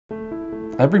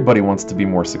Everybody wants to be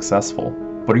more successful,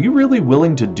 but are you really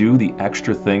willing to do the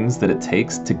extra things that it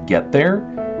takes to get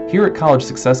there? Here at College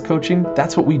Success Coaching,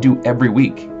 that's what we do every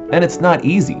week, and it's not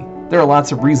easy. There are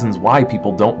lots of reasons why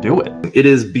people don't do it. It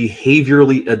is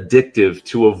behaviorally addictive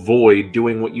to avoid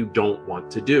doing what you don't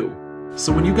want to do.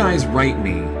 So when you guys write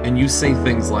me and you say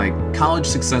things like College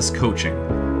Success Coaching,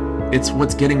 it's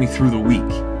what's getting me through the week.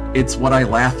 It's what I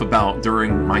laugh about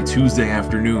during my Tuesday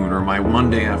afternoon or my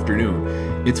Monday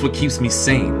afternoon. It's what keeps me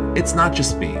sane. It's not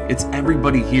just me, it's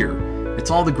everybody here. It's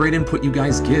all the great input you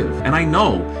guys give. And I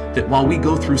know that while we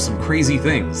go through some crazy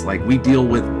things, like we deal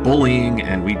with bullying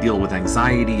and we deal with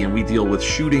anxiety and we deal with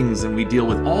shootings and we deal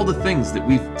with all the things that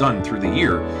we've done through the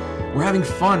year, we're having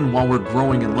fun while we're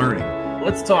growing and learning.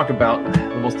 Let's talk about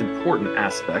the most important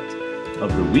aspect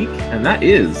of the week, and that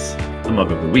is the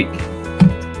mug of the week.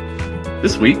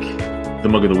 This week, the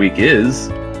mug of the week is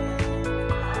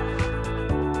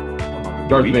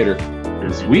Darth Vader.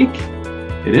 This week,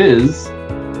 it is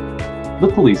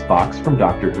the police box from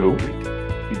Doctor Who.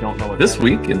 If you don't know what this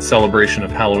week, in celebration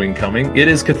of Halloween coming, it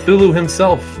is Cthulhu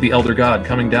himself, the Elder God,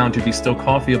 coming down to bestow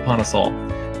coffee upon us all.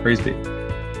 Praise be.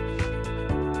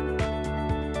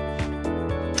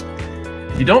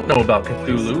 If you don't know about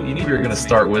Cthulhu, we're going to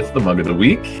start with the mug of the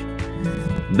week.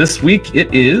 This week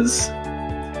it is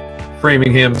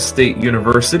Framingham State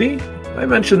University. I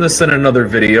mentioned this in another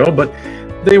video, but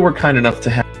they were kind enough to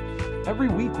have. Every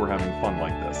week we're having fun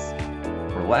like this.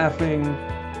 We're laughing,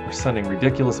 we're sending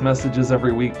ridiculous messages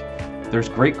every week. There's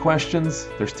great questions,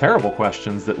 there's terrible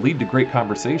questions that lead to great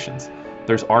conversations.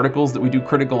 There's articles that we do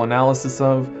critical analysis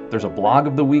of, there's a blog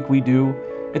of the week we do.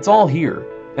 It's all here,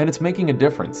 and it's making a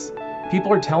difference.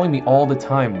 People are telling me all the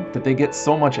time that they get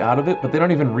so much out of it, but they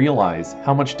don't even realize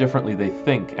how much differently they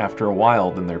think after a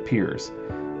while than their peers.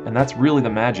 And that's really the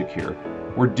magic here.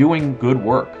 We're doing good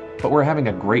work, but we're having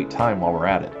a great time while we're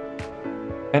at it.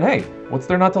 And hey, what's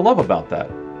there not to love about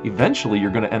that? Eventually you're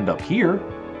going to end up here,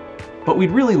 but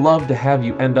we'd really love to have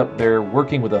you end up there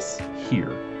working with us here.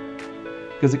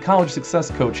 Because at College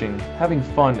Success Coaching, having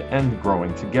fun and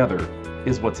growing together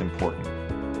is what's important.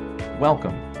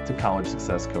 Welcome to College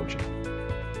Success Coaching.